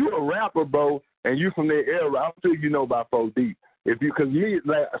 if you a rapper, bro, and you from that era, I'm sure you know about 4D. Because me,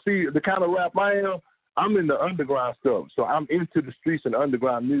 like, see, the kind of rap I am, I'm in the underground stuff, so I'm into the streets and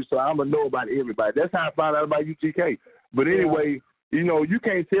underground music, so I'm going to know about everybody. That's how I found out about UGK. But anyway, you know, you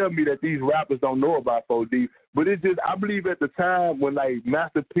can't tell me that these rappers don't know about 4D, but it's just, I believe at the time when, like,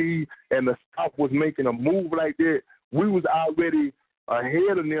 Master P and the South was making a move like that, we was already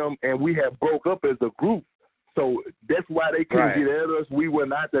ahead of them, and we had broke up as a group. So that's why they couldn't get at us. We were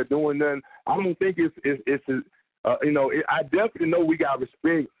not there doing nothing. I don't think it's you know, I definitely know we got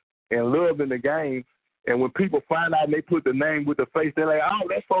respect and love in the game. And when people find out and they put the name with the face, they're like, oh,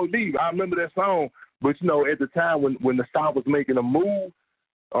 that's 4D. I remember that song. But, you know, at the time when the South was making a move,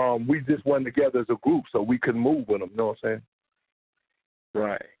 we just wasn't together as a group, so we couldn't move with them. You know what I'm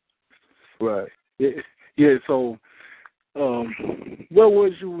saying? Right. Yeah, so where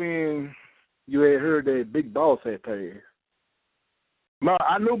was you when you had heard that Big Boss had passed? No,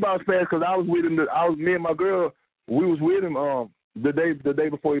 I knew Boss passed because I was with him. Me and my girl, we was with him the day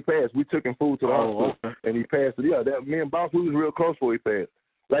before he passed. We took him food to the hospital, and he passed. Yeah, me and Boss, we was real close before he passed.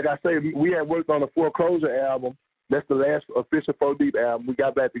 Like I say, we had worked on the Foreclosure album. That's the last official 4 Deep album. We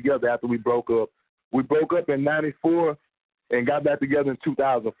got back together after we broke up. We broke up in 94 and got back together in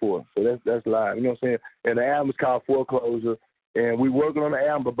 2004. So that's live. You know what I'm saying? And the album is called Foreclosure. And we working on the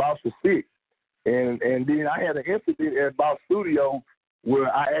album, but Boss was sick. And then I had an incident at Boss Studio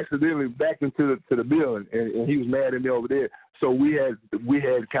where I accidentally backed into the building, and he was mad at me over there. So we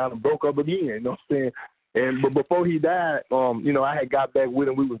had kind of broke up again. You know what I'm saying? But before he died, you know, I had got back with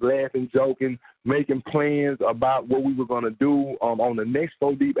him. We was laughing, joking, making plans about what we were going to do on the next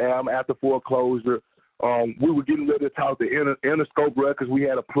 4 Deep album after Foreclosure. We were getting ready to talk to Interscope Records. We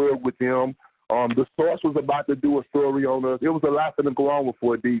had a plug with them. The Source was about to do a story on us. It was a lot to go on with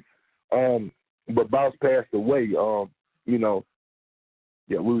 4 Deep. But Boss passed away. You know,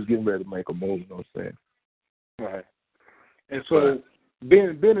 yeah, we was getting ready to make a move, you know what I'm saying? Right. And so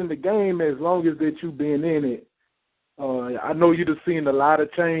being in the game as long as that you've been in it, I know you've seen a lot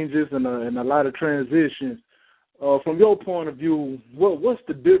of changes and a lot of transitions. From your point of view, what's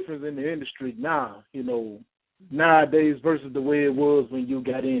the difference in the industry now, you know, nowadays versus the way it was when you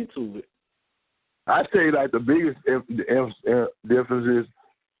got into it? I'd say, like, the biggest difference is,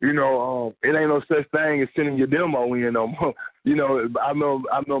 you know, it ain't no such thing as sending your demo in no more. You know, I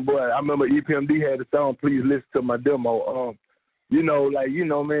remember EPMD had the song, Please Listen to My Demo. You know, like, you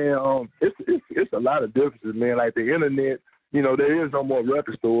know, man, it's a lot of differences, man. Like the internet, you know, there is no more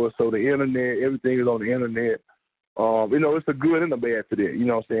record stores, so the internet, everything is on the internet. You know, it's a good and a bad to that, you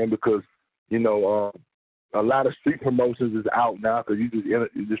know what I'm saying? Because, you know, a lot of street promotions is out now because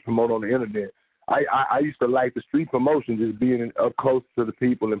you just promote on the internet. I used to like the street promotion, just being up close to the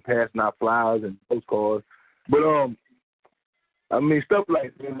people and passing out flyers and postcards. But, I mean, stuff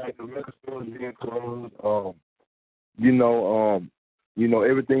like that, like the record stores being closed, you know, You know,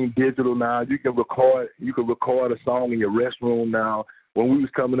 everything digital now. You can record a song in your restroom now. When we was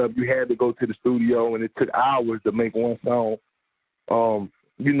coming up, you had to go to the studio, and it took hours to make one song.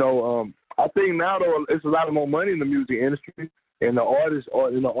 I think now though it's a lot more money in the music industry, and the artists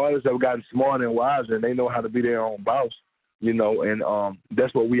have gotten smarter and wiser, and they know how to be their own boss. You know, and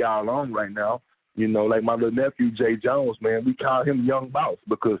that's what we are on right now. You know, like my little nephew Jay Jones, man, we call him Young Boss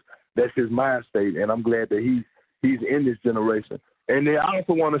because that's his mind state, and I'm glad that he's in this generation. And then I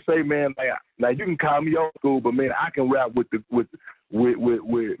also want to say, man, like you can call me old school, but man, I can rap with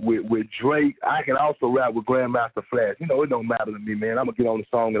Drake. I can also rap with Grandmaster Flash. You know, it don't matter to me, man. I'm gonna get on the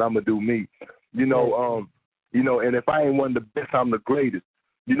song and I'm gonna do me. And if I ain't one of the best, I'm the greatest.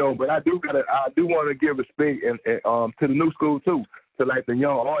 You know, but I do want to give respect and to the new school too, to like the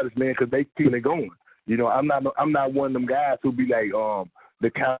young artists, man, because they keep it going. You know, I'm not one of them guys who be like the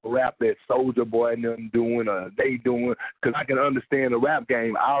kind of rap that Soulja Boy and them doing or they doing, because I can understand the rap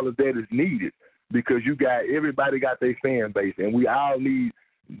game. All of that is needed because everybody got their fan base, and we all need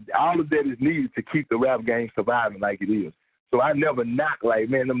all of that is needed to keep the rap game surviving like it is. So I never knock like,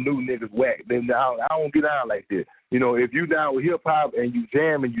 man, them new niggas whack. Then I don't get down like that. You know, if you down with hip hop and you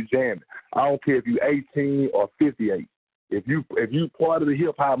jamming, you jamming. I don't care if you 18 or 58. If you part of the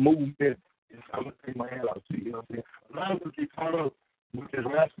hip hop movement, I'm gonna take my hand out to you. You know what I'm saying? A lot of people get caught up with this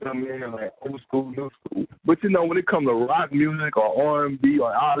rap stuff, man, like old school, new school. But you know, when it comes to rock music or R&B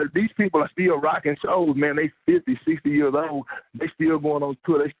or all that, these people are still rocking shows, man. They 50, 60 years old. They still going on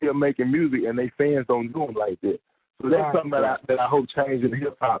tour. They still making music, and they fans don't do them like that. So that's something that I hope changes in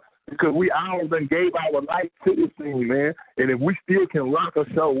hip hop. Because we all done gave our life to this thing, man. And if we still can rock a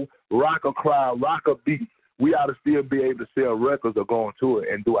show, rock a crowd, rock a beat, we ought to still be able to sell records or go on tour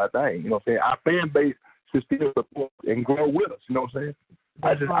and do our thing. You know what I'm saying? Our fan base should still support and grow with us. You know what I'm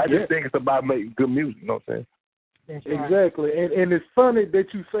saying? I just think it's about making good music. You know what I'm saying? Exactly. And it's funny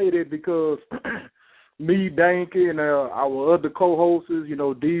that you say that because me, Danky, and our other co-hosts, you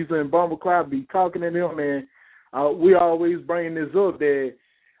know, Diesel and Bumbleclap, be talking to them, and we always bring this up that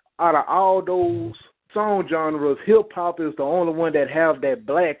out of all those song genres, hip-hop is the only one that have that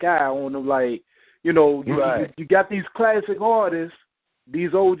black eye on them. Like, you know, you got these classic artists,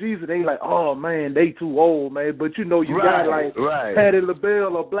 these OGs, and they like, oh, man, they too old, man. But, you know, you got like Patti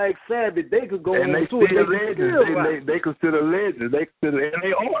LaBelle or Black Sabbath, they could go on tour. They consider legends. And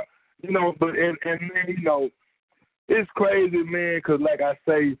they are. You know, but, and man, you know, it's crazy, man, because like I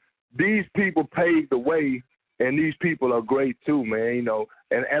say, these people paved the way, and these people are great too, man, you know.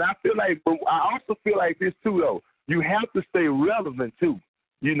 And I feel like, but I also feel like this too, though. You have to stay relevant too,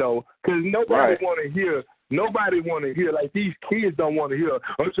 you know, because nobody want to hear, like these kids don't want to hear,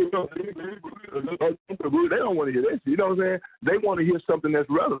 they don't want to hear that, you know what I'm saying? They want to hear something that's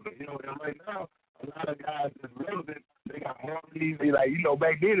relevant, you know, and right now, a lot of guys that's relevant, they got harmonies, they like, you know,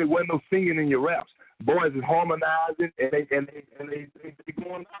 back then there wasn't no singing in your raps. Boys is harmonizing, and they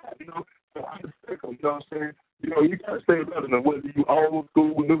going out, you know. So I respect them, you know what I'm saying? You know, you got to stay relevant. Whether you old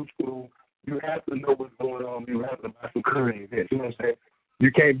school, new school, you have to know what's going on. You have to buy some current events, you know what I'm saying?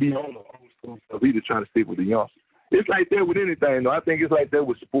 You can't be on the old school stuff either, trying to stick with the youngsters. It's like that with anything, though. I think it's like that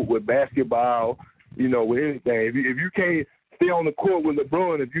with sport, with basketball, you know, with anything. If you can't stay on the court with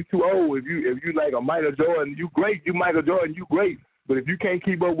LeBron, if you too old, if you like a Michael Jordan, you great. You Michael Jordan, you great. But if you can't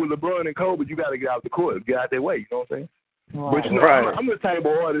keep up with LeBron and Kobe, you got to get out the court, get out their way. You know what I'm saying? Right. But you know, I'm the type of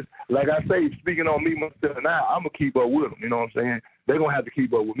artist, like I say, speaking on me myself now, I'm gonna keep up with them. You know what I'm saying? They're gonna have to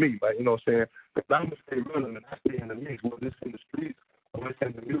keep up with me, like, you know what I'm saying? Because I'm gonna stay relevant. I stay in the mix, whether it's in the streets or it's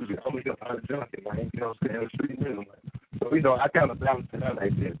in the music. I'm gonna get out of junkie, man. You know what I'm saying? The street rhythm. So you know, I kind of balance it out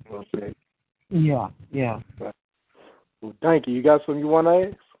like that. You know what I'm saying? Yeah. Right. Well, thank you. You got something you want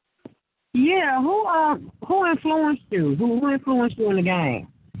to ask? Yeah. Who influenced you? Who influenced you in the game?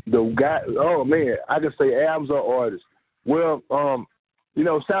 The guy. Oh man, I can say albums or artists. Well, you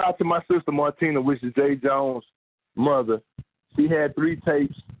know, shout out to my sister Martina, which is Jay Jones' mother. She had 3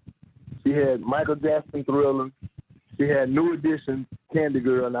 tapes. She had Michael Jackson Thriller. She had New Edition, Candy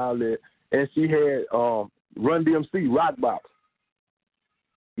Girl, and all that. And she had Run DMC, Rockbox.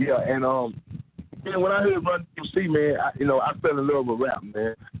 Yeah, and when I heard Run DMC, man, I fell in love with rap,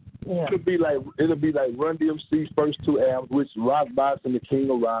 man. Yeah. It'll be like Run DMC's first 2 albums, which Rockbox and the King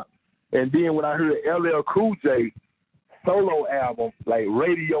of Rock. And then when I heard LL Cool J solo album, like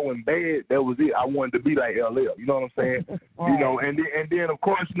Radio and Bad, that was it. I wanted to be like LL. You know what I'm saying? You know, and then of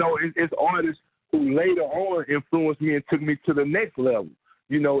course, you know, it's artists who later on influenced me and took me to the next level.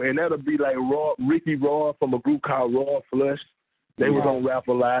 You know, and that'll be like Ricky Raw from a group called Raw Flush. They was on Rap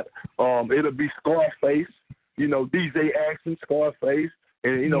a lot. It'll be Scarface. You know, DJ Action, Scarface.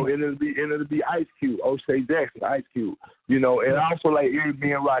 And, you know, and it'll be Ice Cube, O'Shea Jackson, Ice Cube, you know, and I also like Eric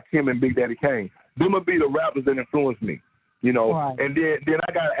B. and Rakim and Big Daddy Kane. Them would be the rappers that influenced me, you know. Right. And then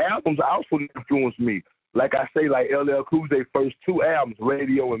I got albums also that influenced me. Like I say, like LL Cool J's first 2 albums,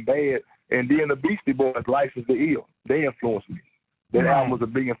 Radio and Bad, and then the Beastie Boys, License to Ill. They influenced me. That album was a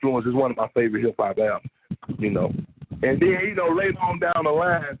big influence. It's one of my favorite hip-hop albums, you know. And then, you know, later on down the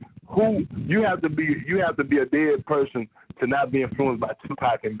line, you have to be a dead person to not be influenced by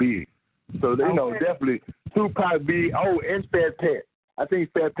Tupac and Big. So, you know, definitely Tupac, Big, and Fat Pat. I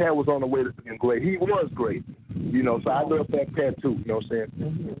think Fat Pat was on the way to being great. He was great, you know, so I love Fat Pat too, you know what I'm saying?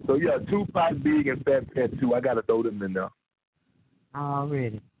 Mm-hmm. So, yeah, Tupac, Big, and Fat Pat too. I got to throw them in there.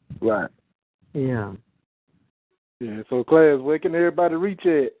 Already. Right. Yeah. Yeah, so, Class, where can everybody reach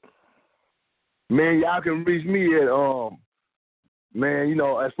at? Man, y'all can reach me at, man, you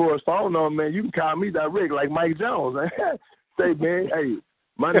know, as far as phone number, man, you can call me direct like Mike Jones. Say, man, hey,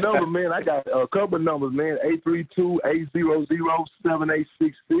 my number, man, I got a couple of numbers, man,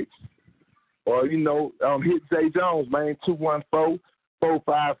 832-800-7866. Or, you know, hit Jay Jones, man,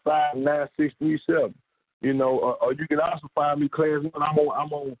 214-455-9637. You know, or you can also find me, Class 1.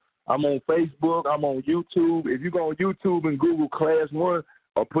 I'm on Facebook. I'm on YouTube. If you go on YouTube and Google Class 1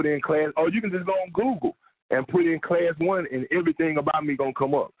 or put in Class, or you can just go on Google and put in Class 1 and everything about me going to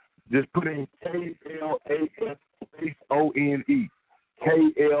come up. Just put in KLAS space ONE.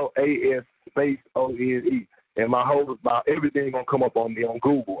 KLAS space ONE. And my everything going to come up on me on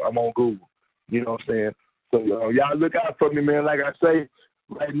Google. I'm on Google. You know what I'm saying? So y'all look out for me, man. Like I say,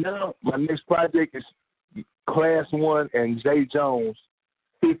 right now, my next project is Class 1 and Jay Jones,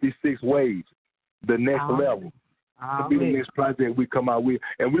 56 Ways, the next level. To be the next project we come out with.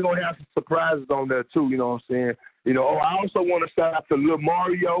 And we're going to have some surprises on there, too, you know what I'm saying? You know, I also want to shout out to Lil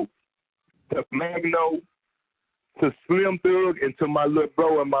Mario, to Magno, to Slim Thug, and to my little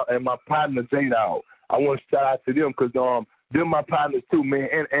bro and my partner, J-Dog. I want to shout out to them because they're my partners, too, man.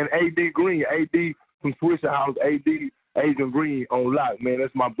 And A.D. Green, A.D. from Swisher House, A.D. Agent Green on lock, man.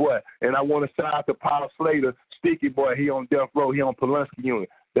 That's my boy. And I want to shout out to Paul Slater, Sticky Boy. He on Death Row. He on Polanski Unit.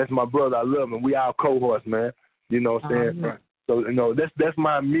 That's my brother. I love him. We all cohorts, man. You know what I'm saying? Yeah. So, you know, that's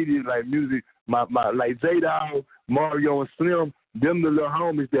my immediate, like, music. My like, J-Dog, Mario, and Slim, them the little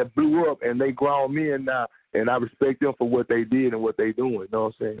homies that blew up, and they grown men now, and I respect them for what they did and what they doing, you know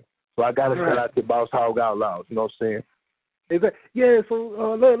what I'm saying? So I got to shout out to Boss Hog Out Loud, you know what I'm saying? Yeah,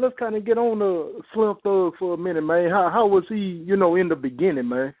 so let's kind of get on Slim Thug for a minute, man. How was he, you know, in the beginning,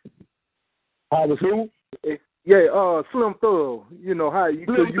 man? How was who? Yeah, Slim Thug. You know how you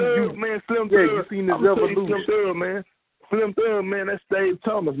Slim Thug, man. Slim Thug. Yeah, you seen his evolution. Slim Thug, man. Slim Thug, man. That's Dave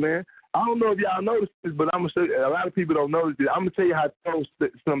Thomas, man. I don't know if y'all noticed this, but I'm gonna say a lot of people don't notice this. I'm gonna tell you how close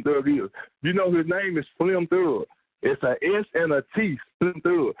Slim Thug is. You know his name is Slim Thug. It's a S and a T, Slim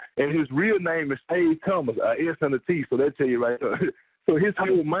Thug, and his real name is Dave Thomas, a S and a T. So that tell you right there. So his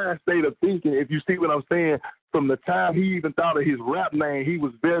whole mind state of thinking, if you see what I'm saying, from the time he even thought of his rap name, he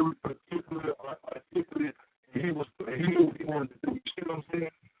was very particular, articulate. He knew what he wanted to do. You know what I'm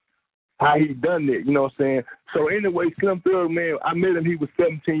saying? How he done it, you know what I'm saying? So anyway, Slim Thug, man, I met him. He was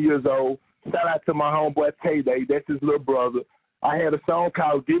 17 years old. Shout out to my homeboy Tay Day. That's his little brother. I had a song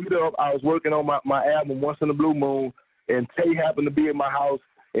called Give It Up. I was working on my album Once in a Blue Moon, and Tay happened to be in my house,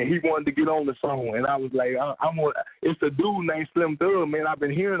 and he wanted to get on the song. And I was like, it's a dude named Slim Thug, man. I've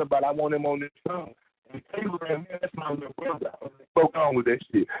been hearing about it. I want him on this song. And Tay was like, man, that's my little brother. I spoke on with that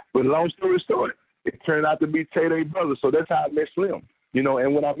shit. But long story short, it turned out to be Tay Day's brother. So that's how I met Slim. You know,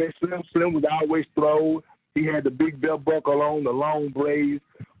 and when I met Slim, Slim was always throwed. He had the big belt buckle on, the long braids,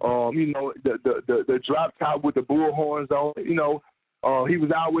 you know, the drop top with the bull horns on. You know, he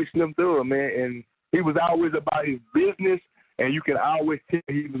was always Slim Thug, man, and he was always about his business, and you can always tell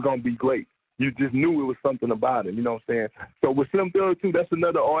he was going to be great. You just knew it was something about him, you know what I'm saying? So with Slim Thug, too, that's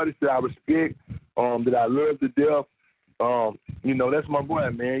another artist that I respect, that I love to death. You know, that's my boy,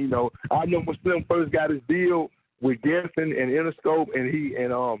 man. You know, I know when Slim first got his deal with Geffen and Interscope,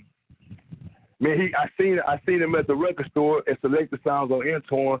 I seen him at the record store at Selected Sounds on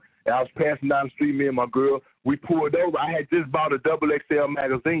Entorn, and I was passing down the street, me and my girl. We pulled over. I had just bought a XXL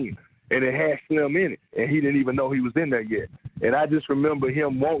magazine, and it had Slim in it, and he didn't even know he was in there yet. And I just remember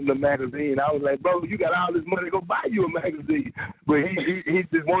him wanting the magazine. I was like, bro, you got all this money, go buy you a magazine. But he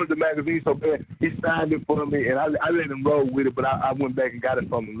just wanted the magazine so bad. He signed it for me, and I let him roll with it, but I went back and got it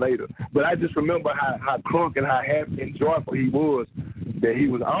from him later. But I just remember how crunk and how happy and joyful he was that he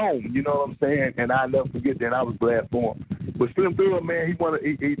was on, you know what I'm saying? And I'll never forget that, and I was glad for him. But Slim Thug, man, he one of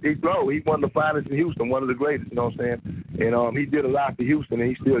the finest in Houston, one of the greatest, you know what I'm saying? And he did a lot for Houston, and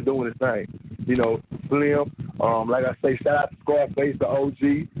he's still doing his thing. You know, Slim, Like I say, shout out to Scarface, the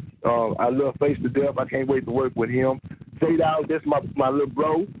OG. I love Face to death. I can't wait to work with him. J-Dog, that's my little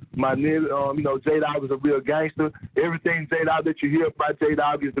bro. My nigga, J-Dog is a real gangster. Everything J-Dog that you hear about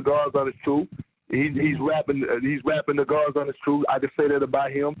J-Dog is the God's honest truth. He's rapping the God's honest truth. I just say that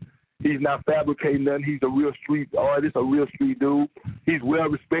about him. He's not fabricating nothing. He's a real street artist, a real street dude. He's well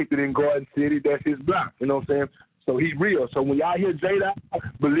respected in Garden City. That's his block. You know what I'm saying? So he's real. So when y'all hear J-Dog,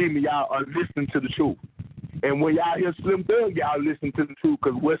 believe me, y'all are listening to the truth. And when y'all hear Slim Thug, y'all listen to the truth.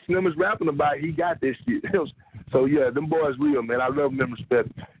 Because what Slim is rapping about, he got this shit. So, yeah, them boys real, man. I love them and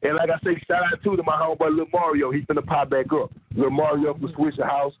respect them. And like I say, shout out, too, to my homeboy Lil Mario. He's finna pop back up. Lil Mario from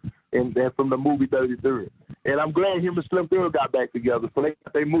Swishahouse and from the movie 33. And I'm glad him and Slim Thug got back together. So they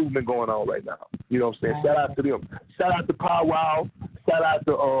got their movement going on right now. You know what I'm saying? Shout out to them. Shout out to Pow Wow. Shout out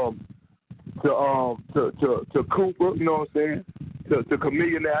to Cooper, you know what I'm saying? To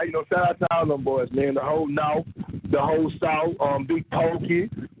Chameleon now, shout out to all them boys, man. The whole North, the whole South, Big Pokey,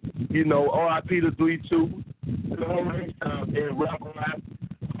 R.I.P. to 3-2, the whole H-Town, and Rap Rap.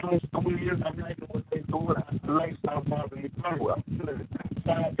 Close to 2 years, I'm liking what they doing. I like South Marvin McClure.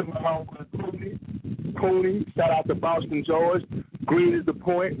 Shout out to my homeboy Cooney. Shout out to Boston George. Green is the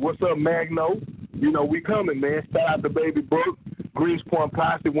point. What's up, Magno? We coming, man. Shout out to Baby Brooke. Greenspoint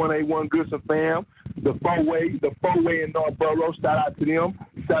Posse, 181 Goodson fam. The four-way in Northborough, shout out to them.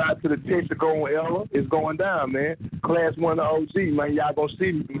 Shout out to the Texaco and Ella. It's going down, man. Class 1 to OG, man. Y'all gonna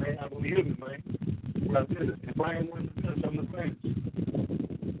see me, man. Y'all gonna hear me, man. If I ain't one to touch, I'm the famous.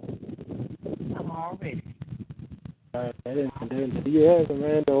 I'm already. All right, there you have it,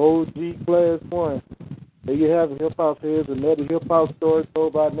 man. The OG Class 1. There you have it. Hip Hop Heads, another hip hop story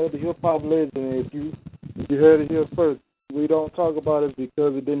told by another hip hop legend. If you heard it here first. We don't talk about it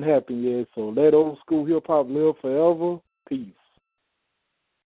because it didn't happen yet. So let old school hip hop live forever. Peace.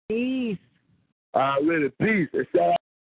 Peace. Really, peace. And shout out